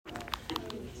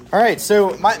All right,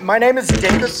 so my name is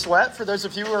David Sweat. For those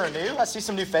of you who are new, I see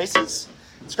some new faces.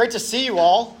 It's great to see you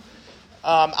all.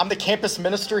 I'm the campus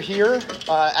minister here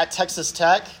at Texas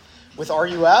Tech with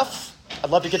RUF. I'd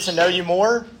love to get to know you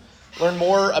more, learn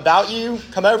more about you.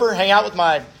 Come over, hang out with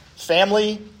my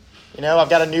family. You know, I've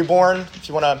got a newborn. If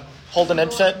you want to hold an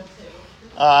infant,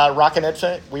 rock an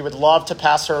infant, we would love to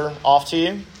pass her off to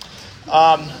you.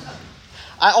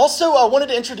 I also wanted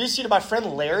to introduce you to my friend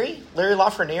Larry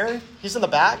Lafreniere. He's in the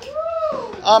back.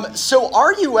 So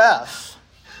RUF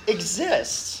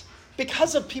exists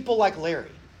because of people like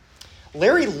Larry.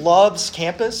 Larry loves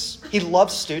campus. He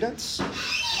loves students.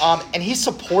 And he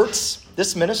supports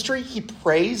this ministry. He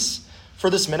prays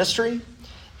for this ministry.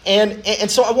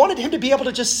 And so I wanted him to be able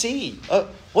to just see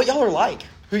what y'all are like,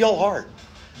 who y'all are.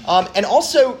 And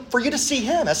also for you to see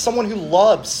him as someone who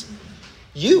loves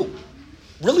you,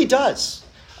 really does.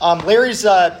 Larry's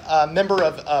a member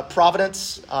of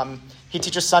Providence. He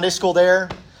teaches Sunday school there.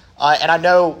 And I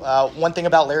know one thing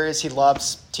about Larry is he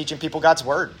loves teaching people God's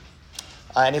word.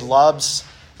 And he loves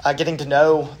getting to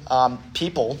know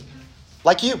people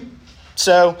like you.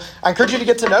 So I encourage you to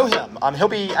get to know him. He'll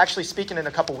be actually speaking in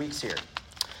a couple weeks here.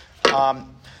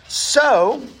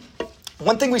 So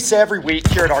one thing we say every week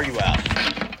here at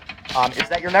RUF is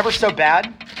that you're never so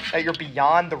bad that you're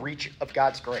beyond the reach of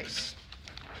God's grace.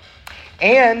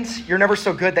 And you're never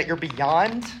so good that you're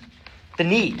beyond the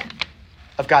need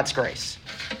of God's grace.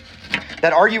 That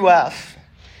RUF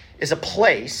is a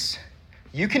place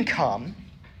you can come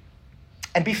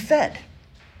and be fed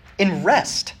in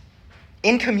rest,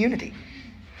 in community.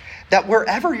 That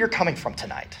wherever you're coming from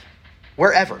tonight,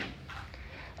 wherever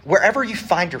you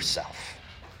find yourself,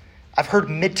 I've heard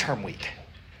midterm week.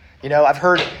 You know, I've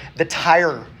heard the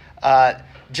tiring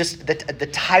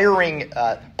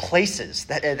places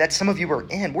that some of you are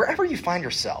in, wherever you find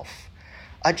yourself,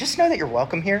 just know that you're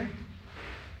welcome here.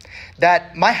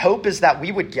 That my hope is that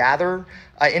we would gather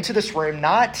into this room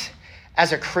not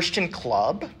as a Christian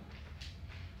club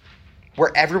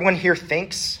where everyone here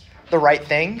thinks the right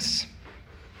things,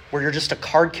 where you're just a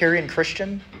card-carrying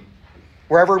Christian,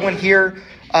 where everyone here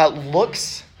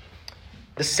looks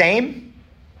the same,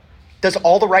 does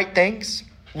all the right things,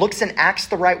 looks and acts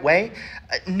the right way.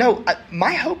 No,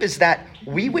 my hope is that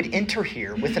we would enter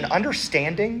here with an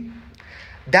understanding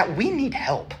that we need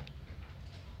help.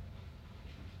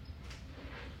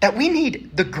 That we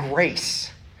need the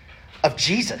grace of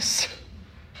Jesus.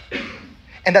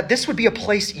 And that this would be a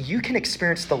place you can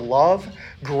experience the love,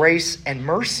 grace, and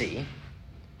mercy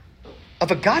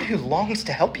of a God who longs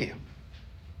to help you.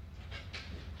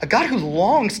 A God who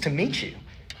longs to meet you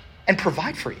and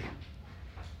provide for you.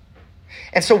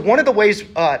 And so one of the ways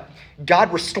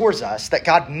God restores us, that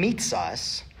God meets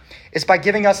us, is by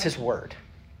giving us his word.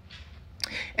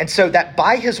 And so that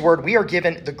by his word, we are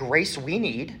given the grace we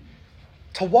need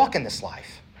to walk in this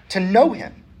life, to know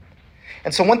him.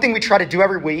 And so one thing we try to do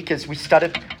every week is we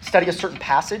study a certain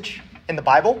passage in the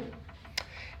Bible.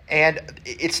 And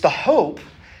it's the hope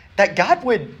that God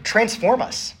would transform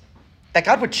us, that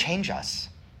God would change us,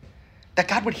 that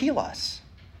God would heal us,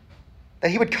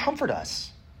 that he would comfort us.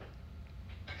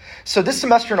 So this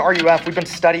semester in RUF, we've been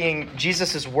studying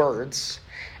Jesus' words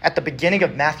at the beginning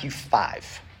of Matthew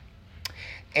 5.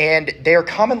 And they are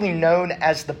commonly known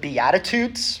as the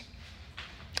Beatitudes.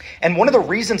 And one of the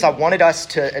reasons I wanted us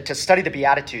to study the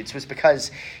Beatitudes was because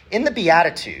in the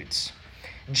Beatitudes,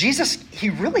 Jesus,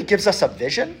 he really gives us a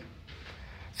vision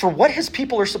for what his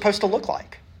people are supposed to look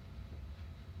like.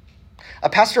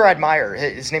 A pastor I admire,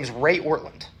 his name is Ray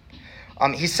Ortland.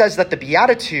 He says that the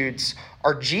Beatitudes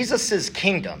are Jesus'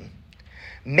 kingdom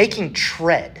making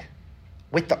tread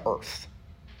with the earth.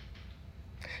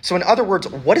 So in other words,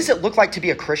 what does it look like to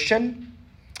be a Christian?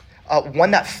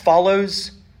 One that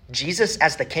follows Jesus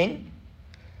as the king?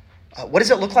 What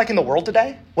does it look like in the world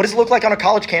today? What does it look like on a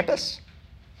college campus?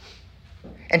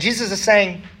 And Jesus is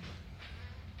saying,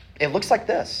 it looks like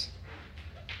this.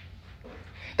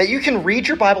 That you can read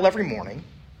your Bible every morning.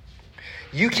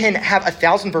 You can have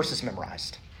 1,000 verses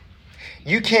memorized.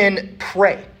 You can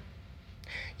pray.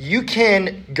 You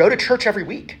can go to church every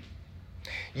week.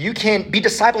 You can be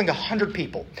discipling 100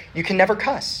 people. You can never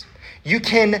cuss. You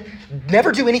can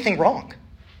never do anything wrong.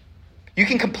 You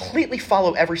can completely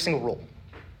follow every single rule.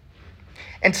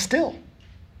 And still,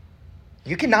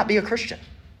 you cannot be a Christian.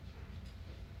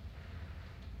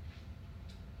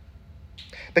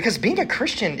 Because being a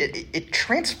Christian, it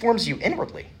transforms you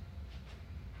inwardly.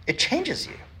 It changes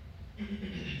you.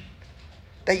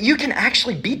 That you can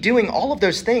actually be doing all of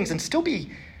those things and still be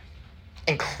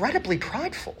incredibly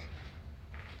prideful.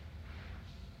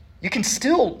 You can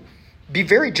still be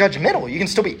very judgmental. You can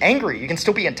still be angry. You can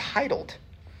still be entitled.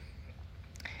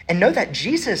 And know that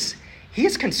Jesus, he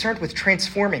is concerned with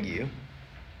transforming you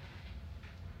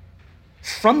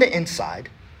from the inside,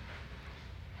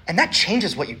 and that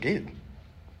changes what you do.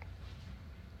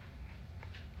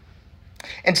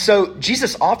 And so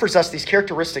Jesus offers us these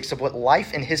characteristics of what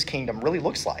life in his kingdom really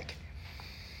looks like.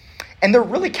 And they're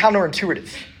really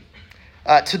counterintuitive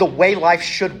to the way life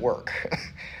should work,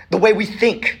 the way we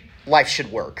think life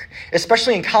should work,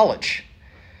 especially in college.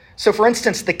 So for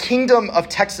instance, the kingdom of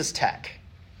Texas Tech.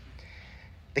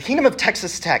 The kingdom of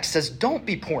Texas Tech says, don't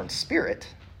be poor in spirit.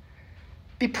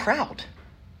 Be proud.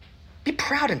 Be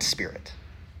proud in spirit.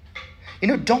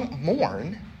 Don't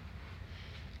mourn.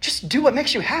 Just do what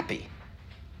makes you happy.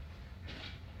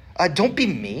 Don't be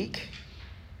meek.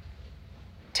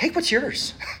 Take what's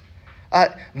yours.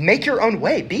 Make your own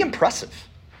way. Be impressive.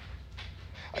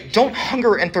 Don't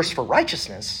hunger and thirst for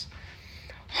righteousness.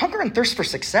 Hunger and thirst for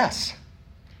success.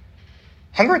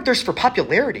 Hunger and thirst for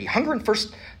popularity. Hunger and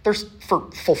thirst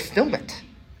for fulfillment.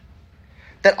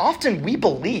 That often we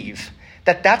believe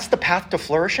that that's the path to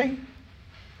flourishing.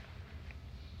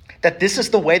 That this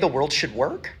is the way the world should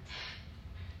work.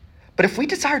 But if we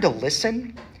desire to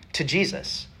listen to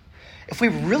Jesus, if we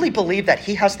really believe that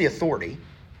he has the authority,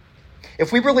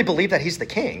 if we really believe that he's the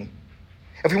king,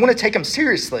 if we want to take him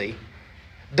seriously,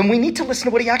 then we need to listen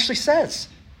to what he actually says.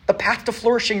 The path to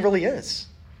flourishing really is.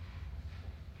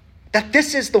 That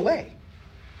this is the way.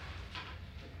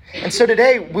 And so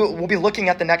today we'll be looking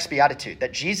at the next beatitude,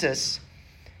 that Jesus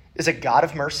is a God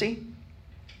of mercy,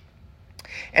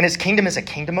 and his kingdom is a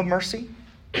kingdom of mercy,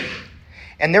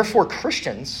 and therefore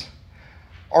Christians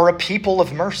are a people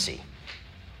of mercy.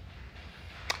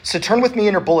 So turn with me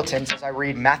in your bulletins as I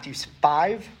read Matthew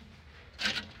 5,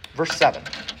 verse 7.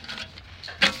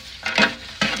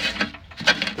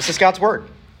 This is God's word.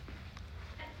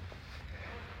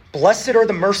 Blessed are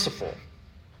the merciful,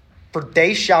 for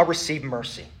they shall receive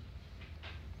mercy.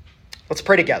 Let's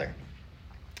pray together.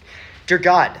 Dear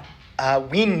God,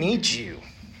 we need you.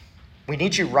 We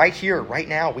need you right here, right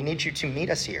now. We need you to meet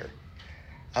us here.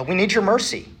 We need your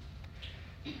mercy.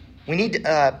 We need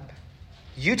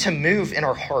you to move in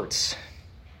our hearts.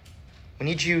 We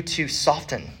need you to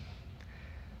soften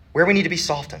where we need to be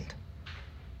softened.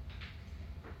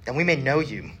 That we may know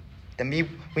you. That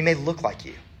we may look like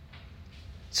you.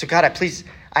 So God,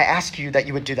 I ask you that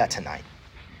you would do that tonight.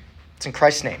 It's in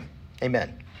Christ's name.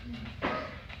 Amen.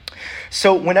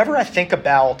 So whenever I think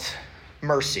about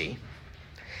mercy,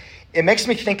 it makes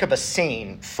me think of a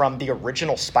scene from the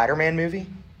original Spider-Man movie.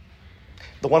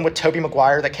 The one with Tobey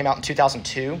Maguire that came out in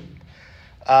 2002.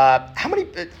 I'm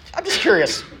just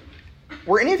curious,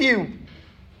 were any of you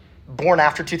born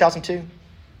after 2002?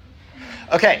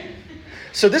 Okay,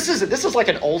 so this is like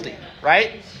an oldie,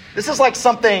 right? This is like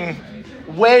something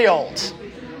way old.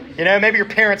 Maybe your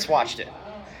parents watched it.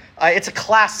 It's a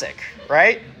classic,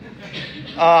 right?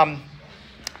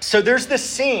 So there's this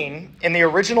scene in the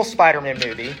original Spider-Man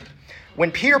movie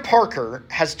when Peter Parker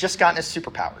has just gotten his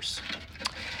superpowers.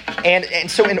 And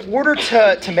so in order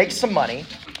to make some money,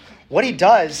 what he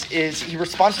does is he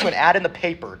responds to an ad in the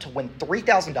paper to win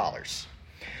 $3,000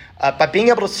 by being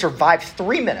able to survive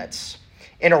 3 minutes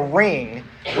in a ring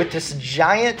with this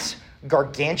giant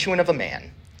gargantuan of a man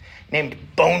named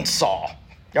Bonesaw.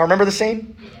 Y'all remember the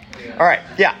scene? Yeah. All right,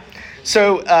 yeah.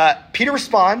 So Peter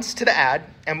responds to the ad,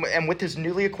 and with his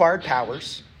newly acquired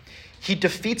powers, he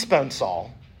defeats Bonesaw.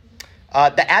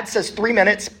 The ad says 3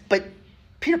 minutes, but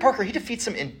Peter Parker, he defeats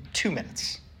him in 2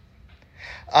 minutes.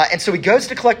 And so he goes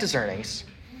to collect his earnings,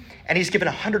 and he's given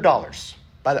 $100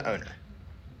 by the owner.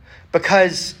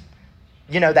 Because,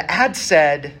 the ad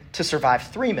said to survive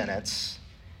 3 minutes,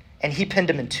 and he pinned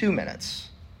him in 2 minutes.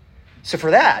 So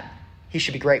for that, he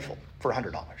should be grateful for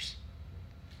 $100.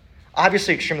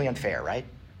 Obviously extremely unfair, right?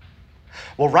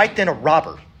 Well, right then a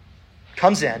robber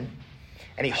comes in,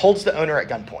 and he holds the owner at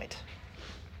gunpoint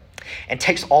and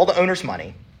takes all the owner's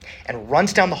money and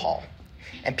runs down the hall.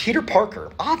 And Peter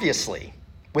Parker, obviously,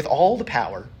 with all the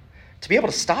power to be able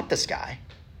to stop this guy,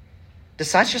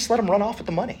 decides to just let him run off with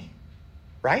the money,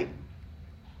 right?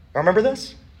 Remember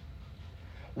this?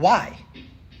 Why?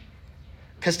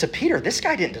 Because to Peter, this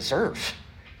guy didn't deserve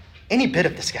any bit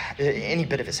of his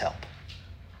help.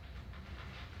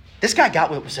 This guy got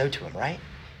what was owed to him, right?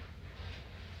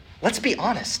 Let's be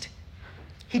honest.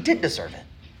 He didn't deserve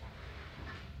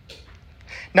it.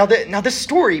 Now, this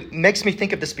story makes me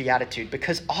think of this beatitude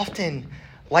because often,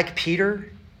 like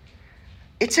Peter,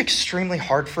 it's extremely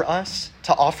hard for us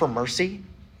to offer mercy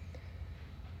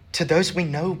to those we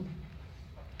know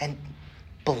and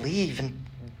believe and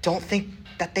don't think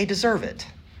that they deserve it.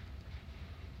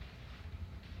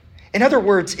 In other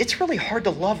words, it's really hard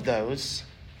to love those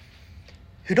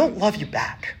who don't love you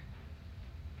back.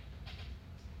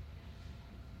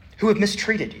 who have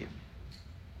mistreated you,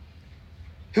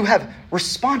 who have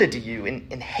responded to you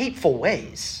in hateful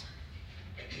ways,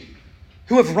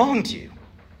 who have wronged you,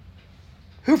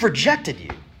 who have rejected you,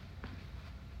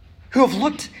 who have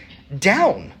looked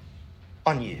down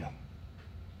on you,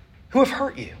 who have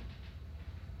hurt you.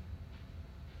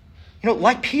 You know,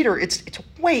 like Peter, it's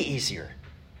way easier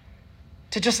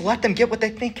to just let them get what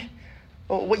they think,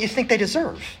 what you think they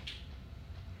deserve.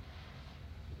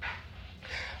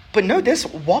 But know this,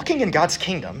 walking in God's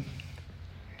kingdom,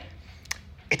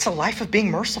 it's a life of being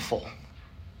merciful.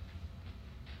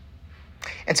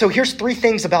 And so here's 3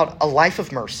 things about a life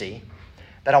of mercy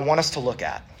that I want us to look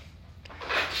at.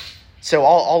 So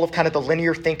all of kind of the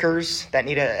linear thinkers that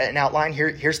need an outline,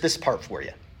 here's this part for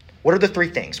you. What are the 3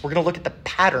 things? We're going to look at the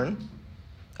pattern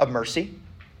of mercy.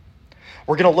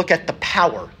 We're going to look at the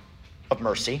power of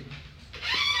mercy.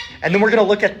 And then we're going to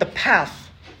look at the path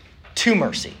to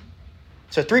mercy.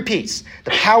 So 3 P's: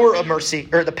 the power of mercy,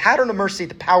 or the pattern of mercy,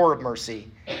 the power of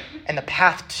mercy, and the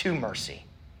path to mercy.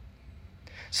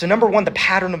 So number 1, the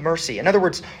pattern of mercy. In other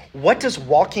words, what does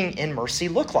walking in mercy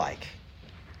look like?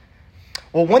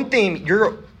 Well, one theme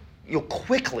you'll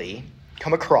quickly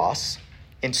come across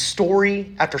in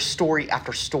story after story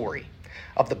after story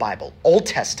of the Bible, Old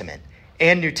Testament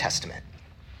and New Testament,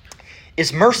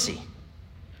 is mercy.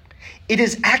 It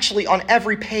is actually on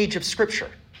every page of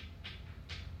Scripture.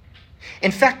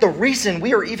 In fact, the reason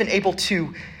we are even able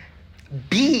to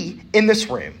be in this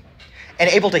room and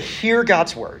able to hear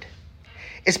God's word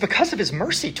is because of his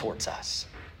mercy towards us.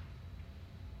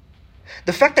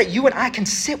 The fact that you and I can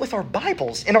sit with our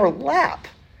Bibles in our lap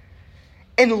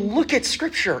and look at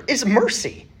Scripture is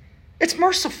mercy. It's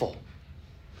merciful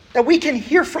that we can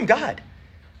hear from God,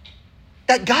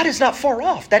 that God is not far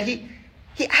off, that he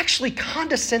actually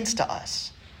condescends to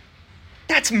us.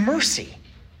 That's mercy.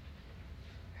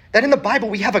 That in the Bible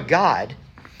we have a God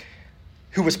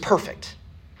who was perfect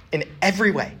in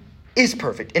every way, is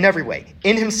perfect in every way,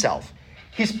 in himself.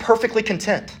 He's perfectly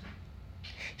content.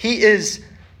 He is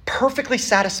perfectly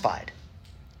satisfied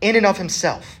in and of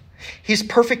himself. He's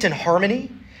perfect in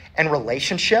harmony and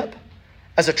relationship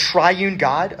as a triune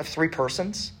God of 3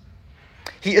 persons.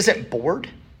 He isn't bored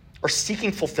or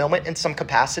seeking fulfillment in some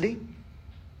capacity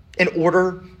in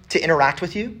order to interact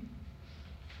with you.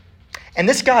 And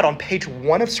this God, on page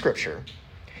 1 of Scripture,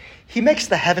 he makes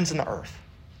the heavens and the earth.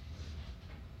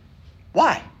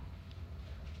 Why?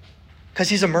 Because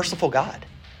he's a merciful God.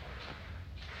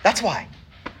 That's why.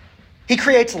 He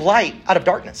creates light out of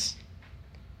darkness.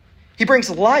 He brings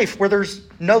life where there's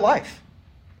no life.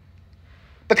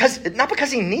 Not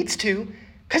because he needs to,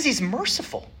 because he's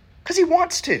merciful, because he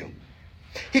wants to.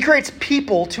 He creates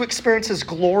people to experience his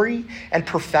glory and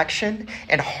perfection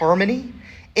and harmony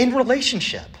in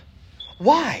relationship.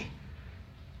 Why?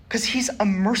 Because he's a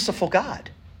merciful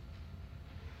God.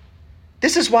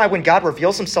 This is why when God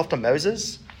reveals himself to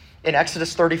Moses in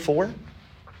Exodus 34,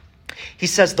 he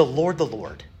says, the Lord,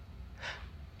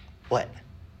 what?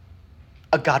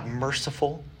 A God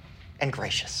merciful and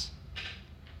gracious,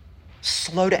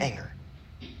 slow to anger,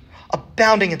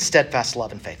 abounding in steadfast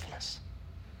love and faithfulness.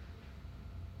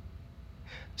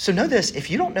 So know this,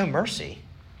 if you don't know mercy,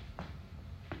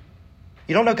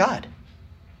 you don't know God.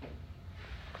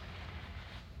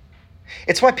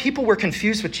 It's why people were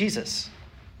confused with Jesus.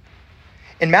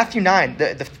 In Matthew 9,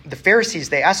 the Pharisees,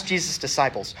 they asked Jesus'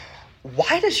 disciples,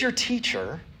 why does he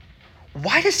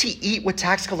eat with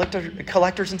tax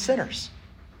collectors and sinners?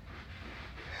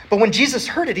 But when Jesus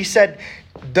heard it, he said,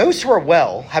 those who are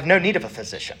well have no need of a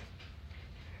physician,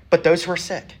 but those who are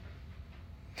sick.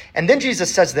 And then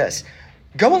Jesus says this,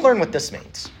 go and learn what this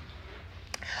means.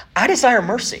 I desire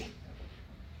mercy,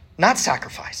 not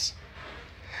sacrifice.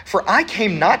 For I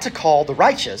came not to call the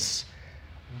righteous,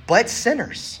 but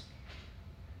sinners.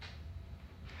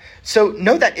 So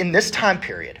know that in this time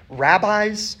period,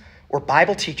 rabbis or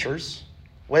Bible teachers,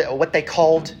 what they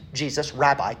called Jesus,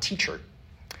 rabbi, teacher,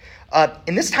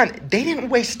 in this time, they didn't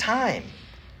waste time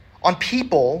on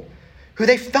people who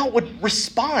they felt would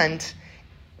respond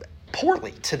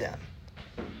poorly to them.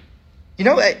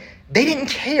 They didn't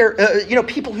care,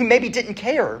 people who maybe didn't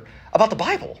care about the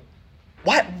Bible.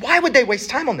 Why would they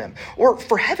waste time on them? Or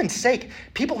for heaven's sake,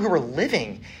 people who were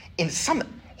living in some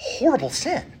horrible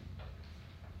sin.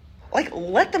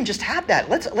 Let them just have that.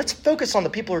 Let's focus on the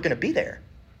people who are going to be there.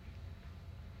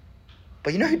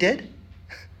 But you know who did?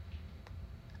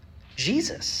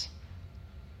 Jesus.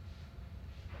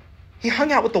 He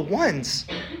hung out with the ones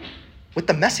with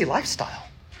the messy lifestyle.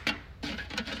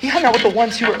 He hung out with the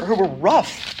ones who were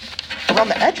rough around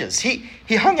the edges.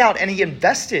 He hung out and he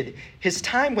invested his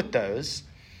time with those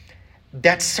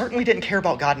that certainly didn't care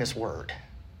about God and his word.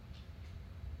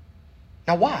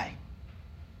 Now, why?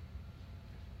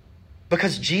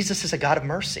 Because Jesus is a God of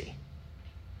mercy.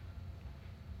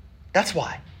 That's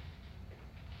why.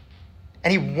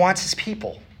 And he wants his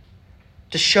people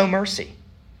to show mercy.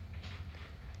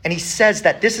 And he says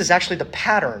that this is actually the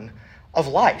pattern of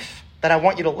life that I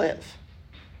want you to live.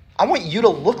 I want you to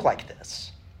look like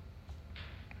this.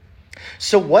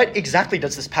 So what exactly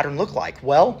does this pattern look like?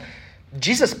 Well,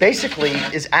 Jesus basically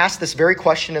is asked this very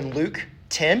question in Luke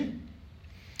 10.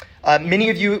 Many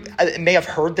of you may have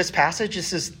heard this passage.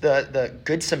 This is the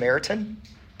Good Samaritan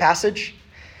passage.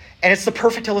 And it's the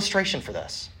perfect illustration for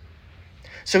this.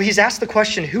 So he's asked the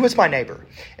question, who is my neighbor?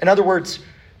 In other words,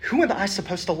 who am I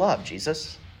supposed to love,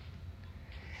 Jesus?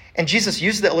 And Jesus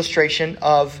used the illustration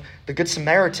of the Good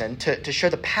Samaritan to show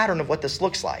the pattern of what this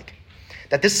looks like.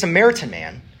 That this Samaritan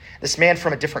man, this man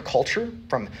from a different culture,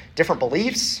 from different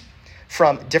beliefs,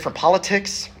 from different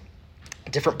politics,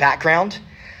 different background,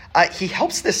 he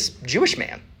helps this Jewish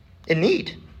man in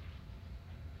need.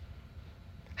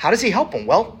 How does he help him?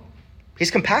 Well,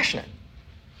 he's compassionate.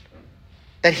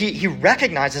 That he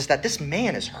recognizes that this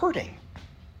man is hurting.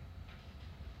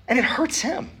 And it hurts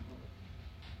him.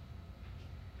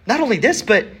 Not only this,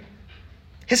 but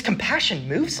his compassion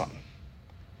moves him.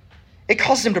 It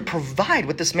causes him to provide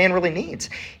what this man really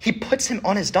needs. He puts him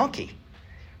on his donkey.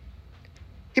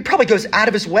 He probably goes out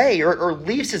of his way or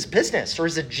leaves his business or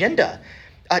his agenda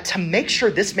to make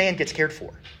sure this man gets cared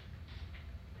for.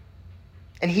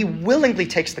 And he willingly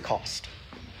takes the cost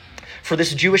for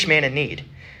this Jewish man in need.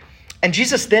 And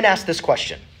Jesus then asks this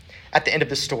question at the end of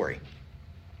the story.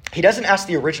 He doesn't ask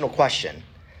the original question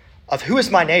of who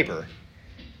is my neighbor.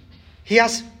 He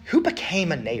asks, who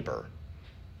became a neighbor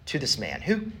to this man?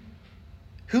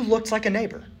 Who looked like a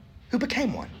neighbor? Who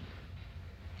became one?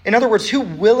 In other words, who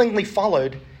willingly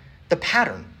followed the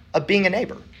pattern of being a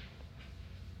neighbor?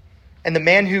 And the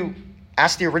man who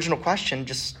asked the original question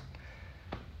just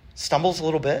stumbles a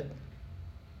little bit.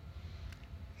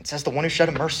 It says the one who showed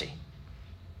him mercy.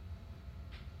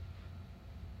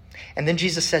 And then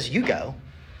Jesus says, you go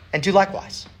and do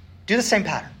likewise. Do the same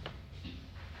pattern.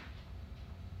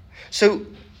 So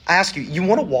I ask you, you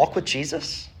want to walk with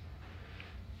Jesus?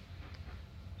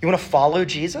 You want to follow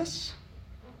Jesus?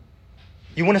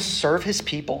 You want to serve his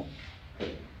people?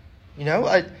 Know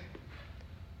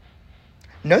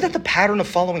that the pattern of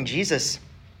following Jesus,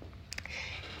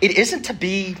 it isn't to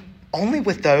be only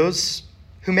with those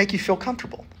who make you feel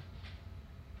comfortable.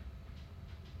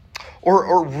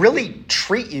 Or really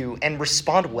treat you and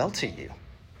respond well to you.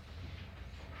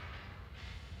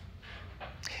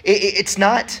 It's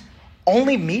not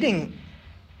only meeting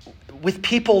with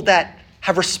people that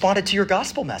have responded to your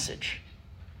gospel message,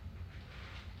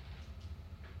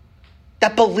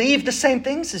 that believe the same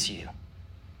things as you.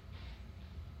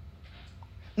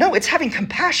 No, it's having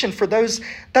compassion for those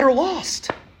that are lost,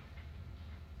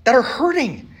 that are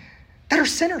hurting, that are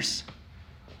sinners.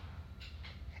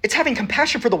 It's having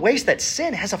compassion for the ways that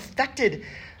sin has affected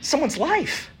someone's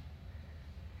life.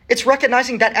 It's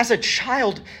recognizing that as a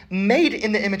child made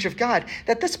in the image of God,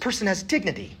 that this person has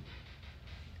dignity,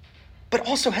 but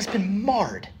also has been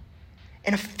marred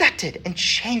and affected and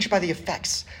changed by the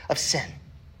effects of sin.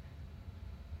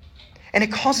 And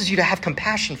it causes you to have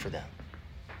compassion for them.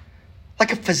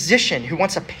 Like a physician who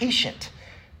wants a patient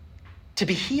to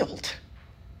be healed.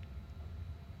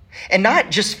 And not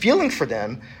just feeling for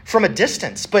them from a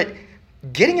distance, but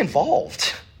getting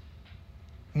involved,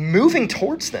 moving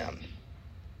towards them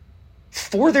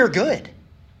for their good,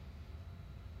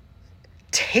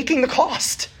 taking the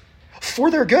cost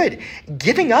for their good,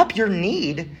 giving up your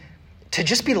need to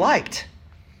just be liked,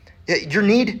 your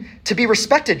need to be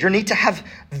respected, your need to have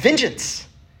vengeance,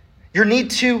 your need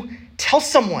to tell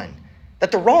someone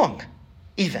that they're wrong,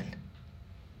 even.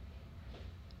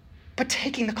 But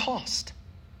taking the cost,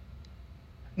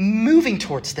 moving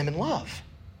towards them in love.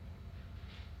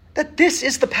 That this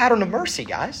is the pattern of mercy,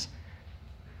 guys.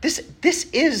 This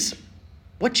is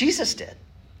what Jesus did.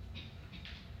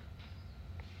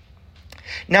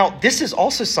 Now, this is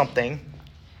also something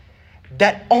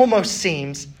that almost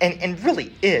seems and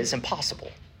really is impossible.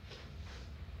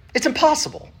 It's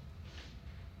impossible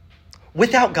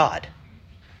without God.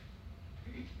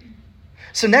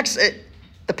 So next,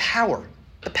 the power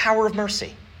of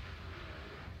mercy.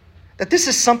 That this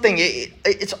is something,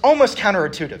 it's almost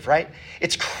counterintuitive, right?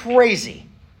 It's crazy.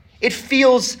 It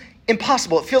feels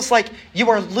impossible. It feels like you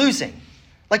are losing.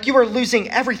 Like you are losing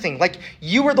everything. Like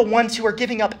you are the ones who are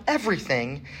giving up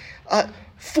everything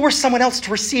for someone else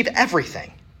to receive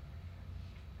everything.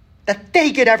 That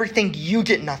they get everything, you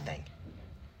get nothing.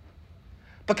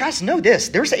 But guys, know this.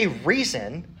 There's a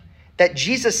reason that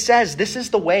Jesus says this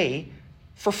is the way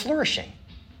for flourishing.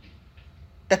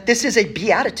 that this is a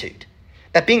beatitude,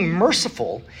 that being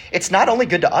merciful, it's not only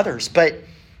good to others, but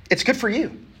it's good for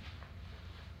you.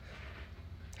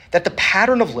 That the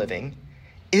pattern of living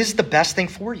is the best thing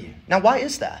for you. Now, why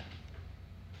is that?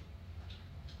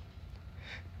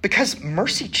 Because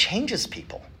mercy changes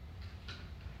people.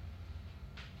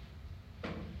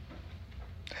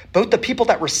 Both the people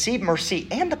that receive mercy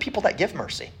and the people that give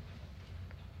mercy.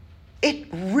 It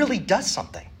really does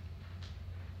something.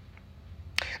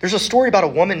 There's a story about a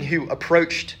woman who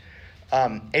approached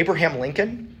Abraham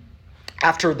Lincoln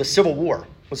after the Civil War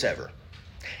was over.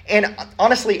 And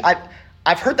honestly,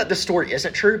 I've heard that this story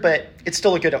isn't true, but it's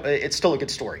still a good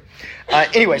story.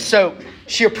 Anyway, so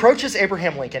she approaches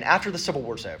Abraham Lincoln after the Civil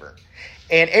War's over.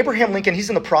 And Abraham Lincoln, he's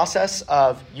in the process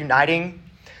of uniting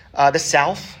the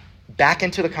South back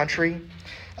into the country,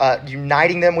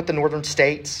 uniting them with the northern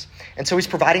states. And so he's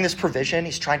providing this provision.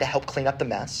 He's trying to help clean up the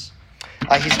mess.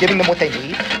 He's giving them what they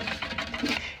need.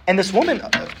 And this woman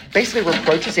basically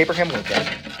reproaches Abraham Lincoln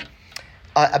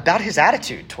about his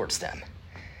attitude towards them.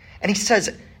 And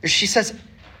she says,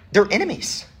 they're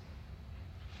enemies.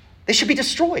 They should be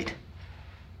destroyed.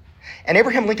 And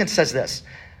Abraham Lincoln says this,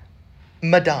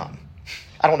 Madame.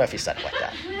 I don't know if he said it like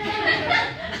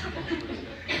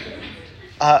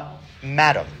that.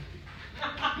 Madam.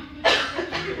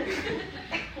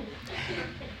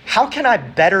 How can I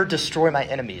better destroy my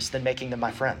enemies than making them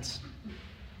my friends?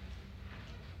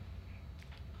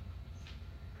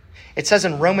 It says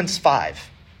in Romans 5,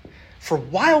 for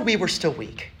while we were still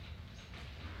weak,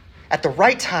 at the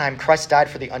right time, Christ died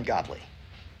for the ungodly.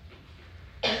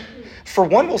 For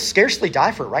one will scarcely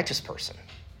die for a righteous person,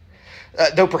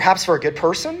 though perhaps for a good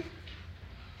person,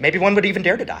 maybe one would even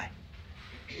dare to die.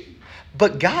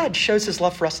 But God shows his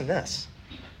love for us in this.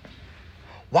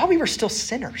 While we were still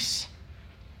sinners,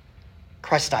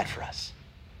 Christ died for us.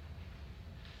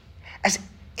 As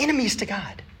enemies to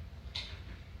God,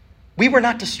 we were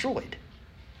not destroyed,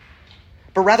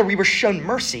 but rather we were shown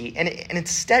mercy, and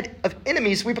instead of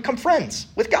enemies, we become friends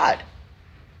with God,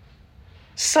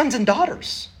 sons and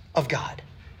daughters of God.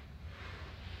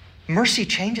 Mercy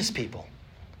changes people.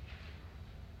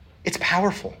 It's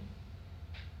powerful.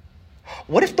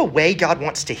 What if the way God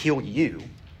wants to heal you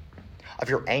of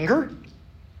your anger,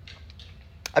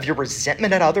 of your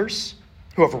resentment at others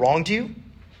who have wronged you?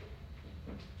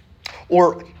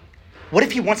 Or what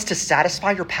if he wants to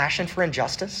satisfy your passion for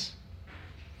injustice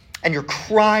and your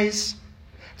cries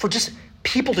for just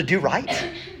people to do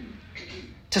right,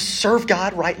 to serve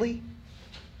God rightly,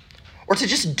 or to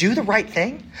just do the right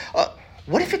thing?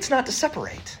 What if it's not to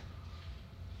separate,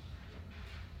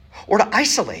 or to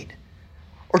isolate,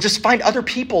 or just find other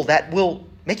people that will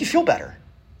make you feel better,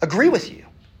 agree with you?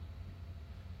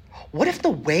 What if the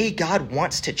way God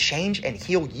wants to change and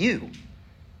heal you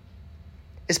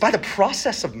is by the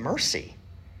process of mercy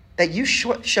that you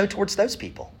show towards those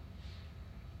people?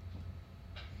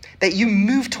 That you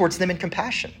move towards them in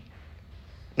compassion,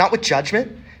 not with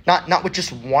judgment, not with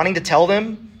just wanting to tell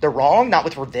them they're wrong, not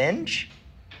with revenge,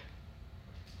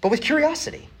 but with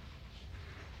curiosity,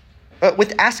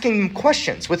 with asking them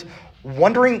questions, with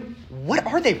wondering, what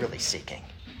are they really seeking?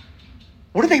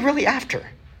 What are they really after?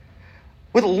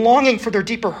 With longing for their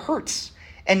deeper hurts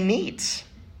and needs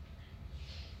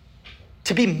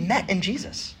to be met in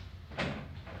Jesus.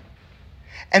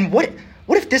 And what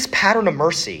if this pattern of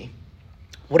mercy,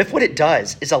 what if what it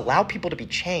does is allow people to be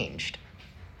changed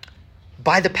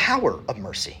by the power of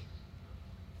mercy?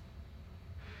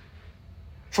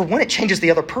 For one, it changes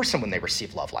the other person when they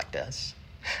receive love like this.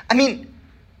 I mean,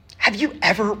 have you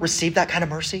ever received that kind of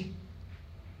mercy?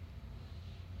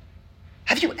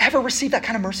 Have you ever received that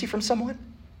kind of mercy from someone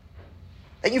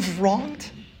that you've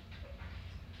wronged?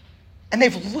 And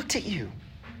they've looked at you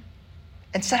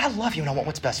and said, I love you and I want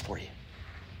what's best for you.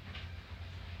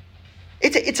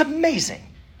 It's amazing.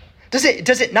 Does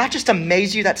it not just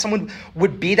amaze you that someone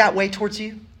would be that way towards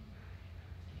you?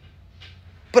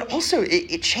 But also,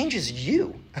 it changes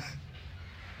you.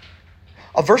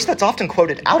 A verse that's often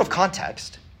quoted out of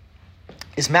context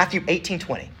is Matthew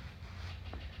 18:20.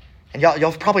 And y'all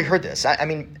have probably heard this. I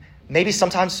mean, maybe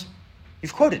sometimes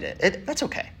you've quoted it. That's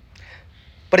okay.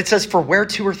 But it says, for where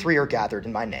 2 or 3 are gathered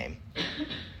in my name,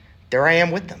 there I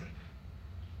am with them.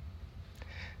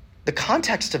 The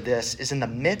context of this is in the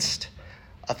midst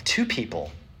of 2 people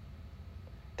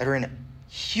that are in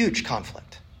huge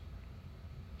conflict,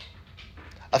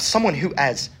 of someone who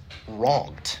has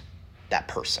wronged that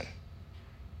person.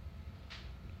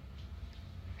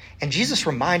 And Jesus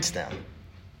reminds them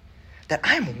that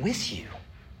I am with you.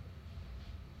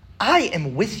 I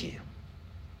am with you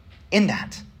in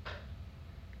that.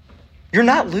 You're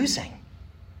not losing.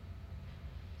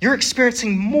 You're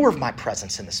experiencing more of my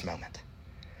presence in this moment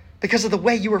because of the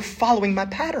way you are following my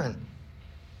pattern.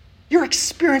 You're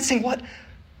experiencing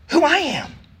who I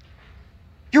am.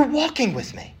 You're walking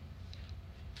with me.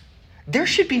 There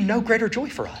should be no greater joy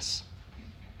for us.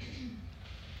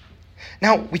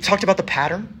 Now, we talked about the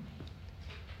pattern.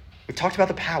 We talked about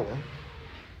the power.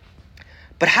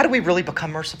 But how do we really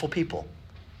become merciful people?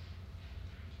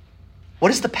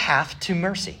 What is the path to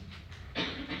mercy?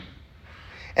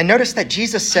 And notice that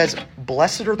Jesus says,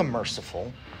 "Blessed are the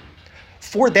merciful,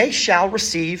 for they shall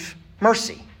receive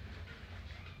mercy."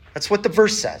 That's what the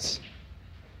verse says.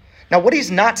 Now, what he's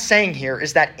not saying here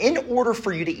is that in order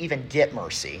for you to even get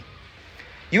mercy,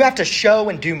 you have to show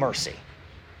and do mercy.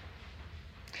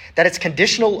 That it's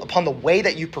conditional upon the way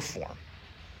that you perform.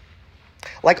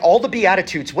 Like all the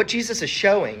Beatitudes, what Jesus is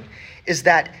showing is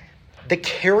that the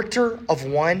character of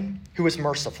one who is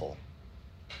merciful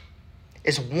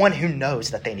is one who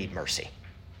knows that they need mercy.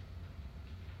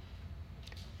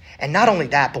 And not only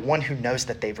that, but one who knows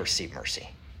that they've received mercy.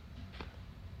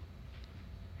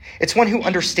 It's one who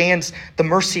understands the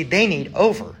mercy they need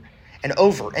over and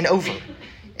over and over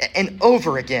and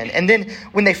over again. And then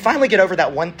when they finally get over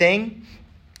that one thing,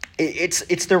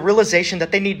 it's their realization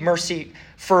that they need mercy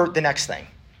for the next thing.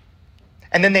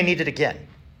 And then they need it again.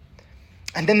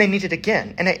 And then they need it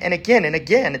again and again and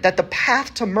again. That the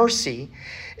path to mercy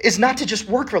is not to just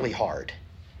work really hard.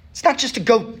 It's not just to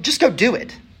go do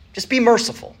it. Just be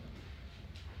merciful.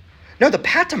 No, the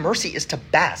path to mercy is to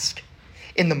bask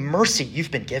in the mercy you've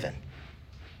been given.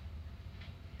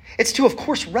 It's to, of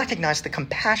course, recognize the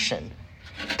compassion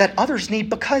that others need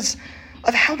because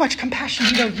of how much compassion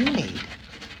you need.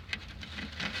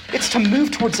 It's to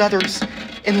move towards others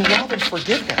in love and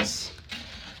forgiveness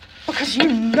because you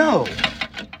know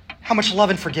how much love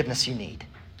and forgiveness you need.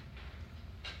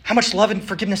 How much love and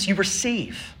forgiveness you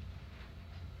receive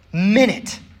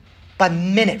minute by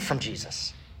minute from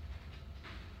Jesus.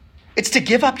 It's to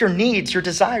give up your needs, your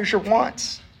desires, your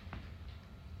wants.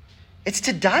 It's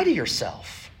to die to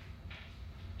yourself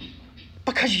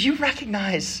because you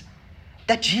recognize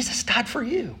that Jesus died for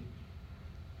you.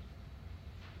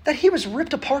 That he was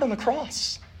ripped apart on the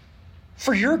cross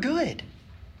for your good.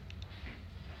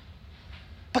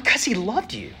 Because he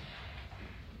loved you.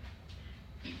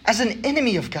 As an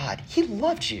enemy of God, he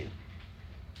loved you.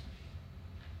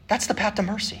 That's the path to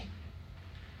mercy.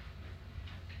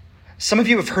 Some of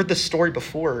you have heard this story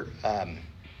before,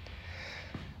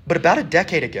 but about a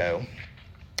decade ago,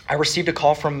 I received a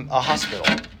call from a hospital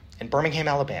in Birmingham,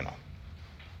 Alabama.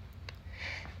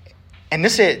 And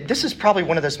this is probably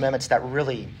one of those moments that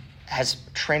really has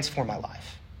transformed my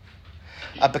life.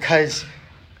 Because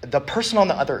the person on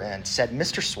the other end said,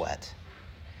 "Mr. Sweat,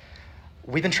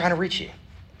 we've been trying to reach you.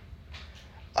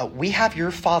 We have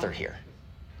your father here.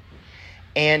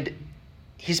 And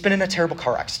he's been in a terrible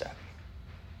car accident.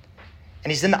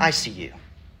 And he's in the ICU.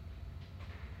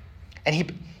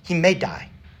 And he may die.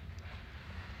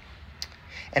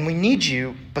 And we need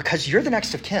you because you're the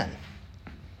next of kin.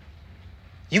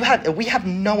 We have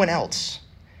no one else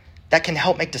that can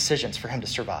help make decisions for him to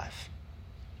survive."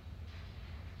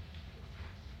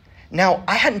 Now,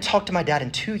 I hadn't talked to my dad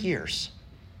in 2 years.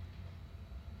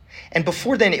 And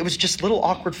before then, it was just little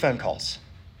awkward phone calls.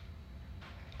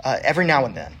 Every now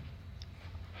and then.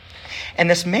 And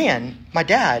this man, my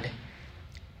dad,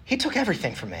 he took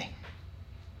everything from me.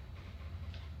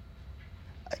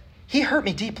 He hurt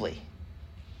me deeply.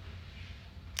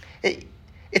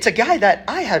 It's a guy that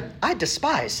I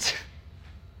despised.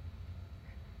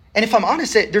 And if I'm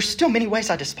honest, there's still many ways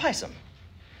I despise him.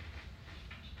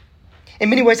 In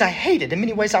many ways I hated. In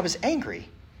many ways I was angry.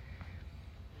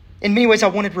 In many ways I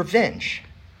wanted revenge.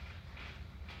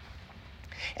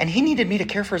 And he needed me to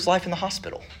care for his life in the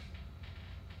hospital.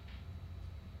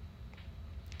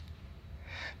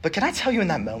 But can I tell you in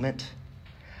that moment,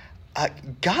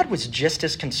 God was just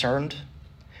as concerned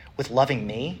with loving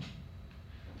me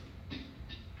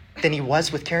than he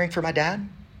was with caring for my dad?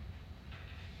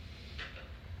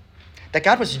 That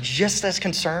God was just as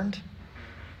concerned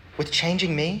with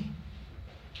changing me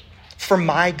for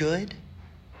my good?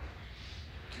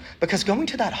 Because going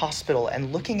to that hospital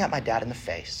and looking at my dad in the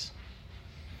face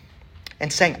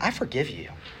and saying, "I forgive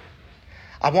you.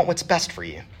 I want what's best for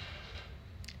you."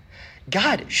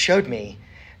 God showed me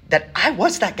that I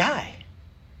was that guy.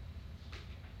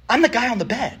 I'm the guy on the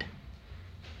bed.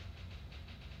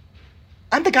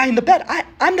 I'm the guy in the bed.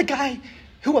 I'm the guy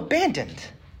who abandoned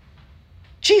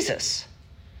Jesus.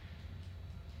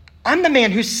 I'm the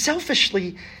man who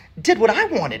selfishly did what I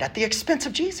wanted at the expense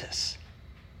of Jesus.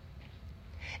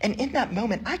 And in that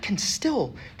moment, I can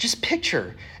still just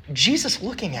picture Jesus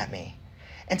looking at me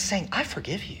and saying, "I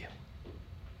forgive you.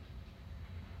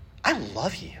 I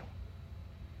love you.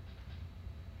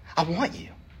 I want you.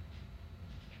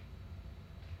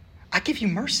 I give you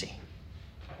mercy.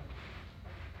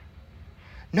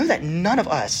 Know that none of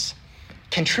us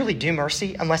can truly do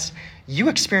mercy unless you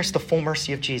experience the full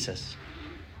mercy of Jesus,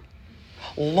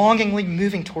 longingly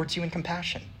moving towards you in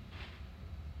compassion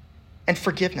and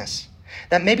forgiveness.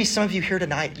 That maybe some of you here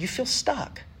tonight, you feel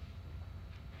stuck.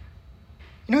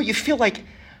 You know, you feel like,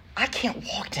 I can't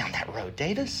walk down that road,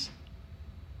 Davis.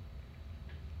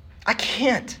 I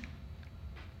can't.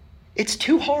 It's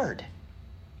too hard.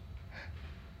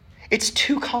 It's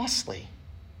too costly.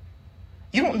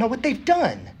 You don't know what they've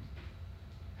done.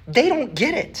 They don't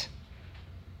get it.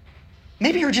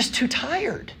 Maybe you're just too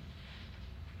tired.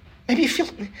 Maybe you feel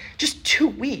just too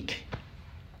weak.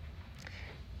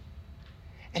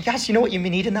 And guys, you know what you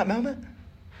need in that moment?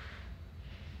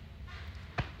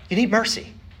 You need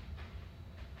mercy.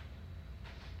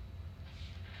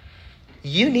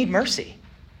 You need mercy.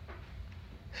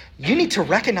 You need to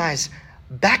recognize,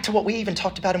 back to what we even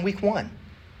talked about in week 1,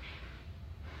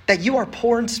 that you are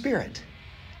poor in spirit,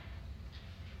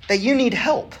 that you need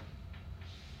help,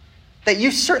 that you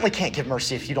certainly can't give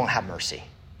mercy if you don't have mercy.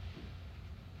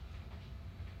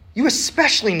 You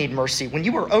especially need mercy when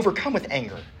you are overcome with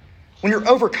anger, when you're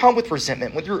overcome with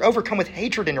resentment, when you're overcome with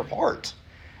hatred in your heart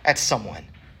at someone.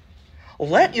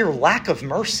 Let your lack of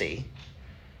mercy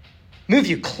move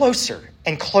you closer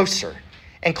and closer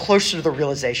and closer to the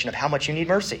realization of how much you need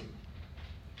mercy.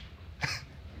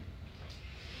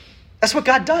 That's what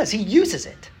God does. He uses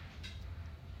it.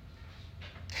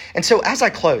 And so as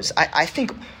I close, I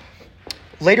think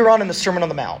later on in the Sermon on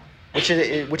the Mount, which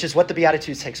is what the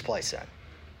Beatitudes takes place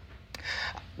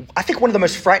in, I think one of the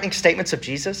most frightening statements of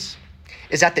Jesus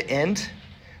is at the end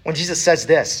when Jesus says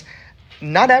this: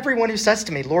 "Not everyone who says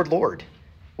to me, 'Lord, Lord,'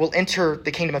 will enter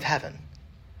the kingdom of heaven,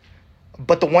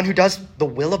 but the one who does the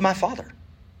will of my Father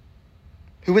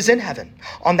who is in heaven.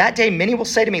 On that day, many will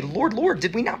say to me, 'Lord, Lord,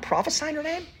 did we not prophesy in your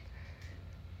name?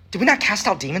 Did we not cast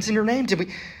out demons in your name? Did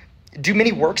we do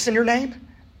many works in your name?'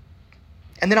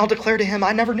 And then I'll declare to him,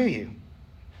 'I never knew you.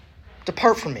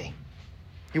 Depart from me,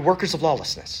 you workers of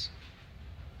lawlessness.'"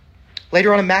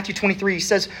 Later on in Matthew 23, he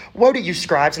says, "Woe to you,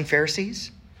 scribes and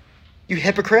Pharisees, you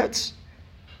hypocrites,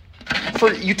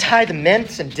 for you tithe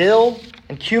mint and dill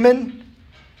and cumin,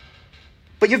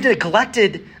 but you've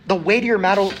neglected the weightier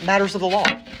matters of the law."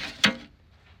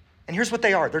 And here's what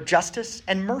they are. They're justice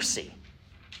and mercy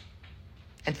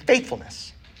and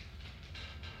faithfulness.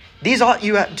 These ought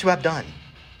you to have done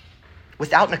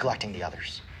without neglecting the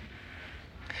others.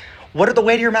 What are the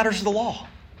weightier matters of the law?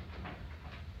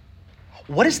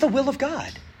 What is the will of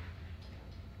God?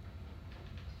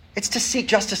 It's to seek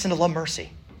justice and to love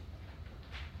mercy.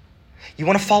 You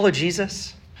want to follow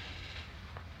Jesus?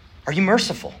 Are you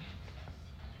merciful?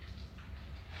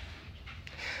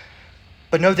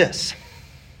 But know this.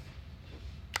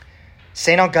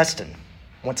 St. Augustine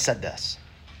once said this: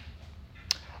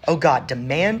 "O God,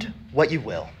 demand what you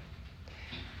will,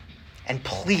 and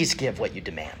please give what you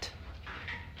demand."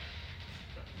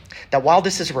 That while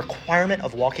this is a requirement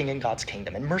of walking in God's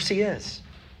kingdom, and mercy is,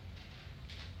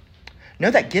 know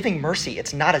that giving mercy,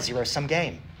 it's not a zero-sum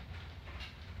game.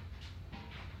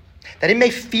 That it may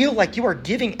feel like you are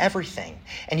giving everything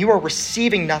and you are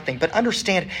receiving nothing, but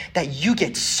understand that you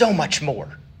get so much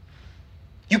more.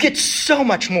 You get so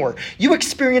much more. You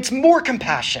experience more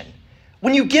compassion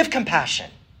when you give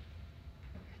compassion.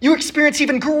 You experience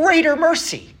even greater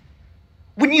mercy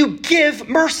when you give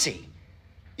mercy.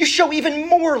 You show even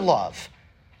more love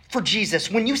for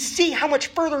Jesus when you see how much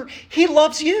further he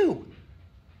loves you.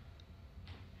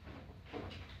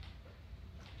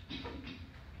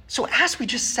 So as we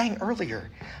just sang earlier,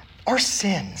 our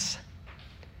sins,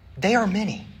 they are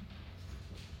many.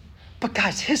 But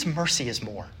guys, his mercy is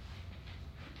more.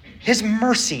 His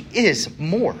mercy is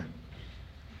more.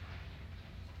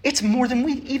 It's more than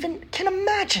we even can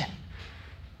imagine.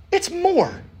 It's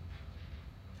more.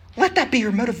 Let that be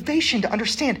your motivation to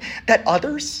understand that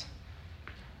other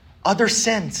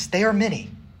sins, they are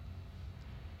many.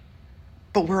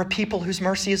 But we're a people whose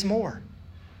mercy is more.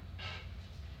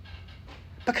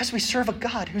 Because we serve a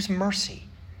God whose mercy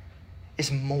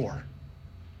is more.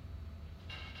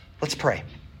 Let's pray.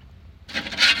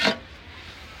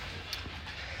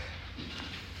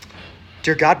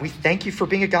 Dear God, we thank you for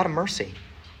being a God of mercy.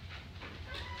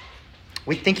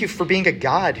 We thank you for being a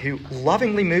God who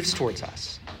lovingly moves towards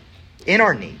us in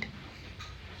our need,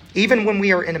 even when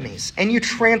we are enemies, and you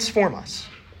transform us.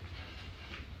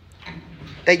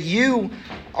 That you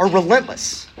are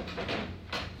relentless.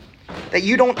 That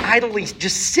you don't idly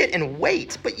just sit and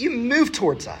wait, but you move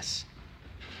towards us.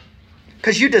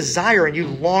 because you desire and you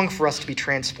long for us to be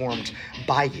transformed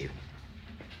by you.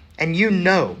 And you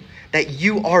know that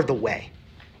you are the way.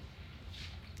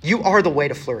 You are the way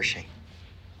to flourishing.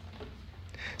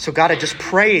 So God, I just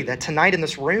pray that tonight in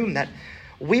this room that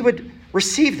we would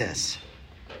receive this.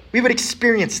 We would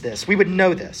experience this. We would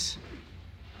know this.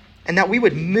 And that we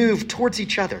would move towards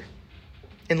each other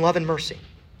in love and mercy.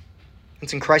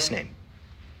 It's in Christ's name.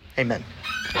 Amen.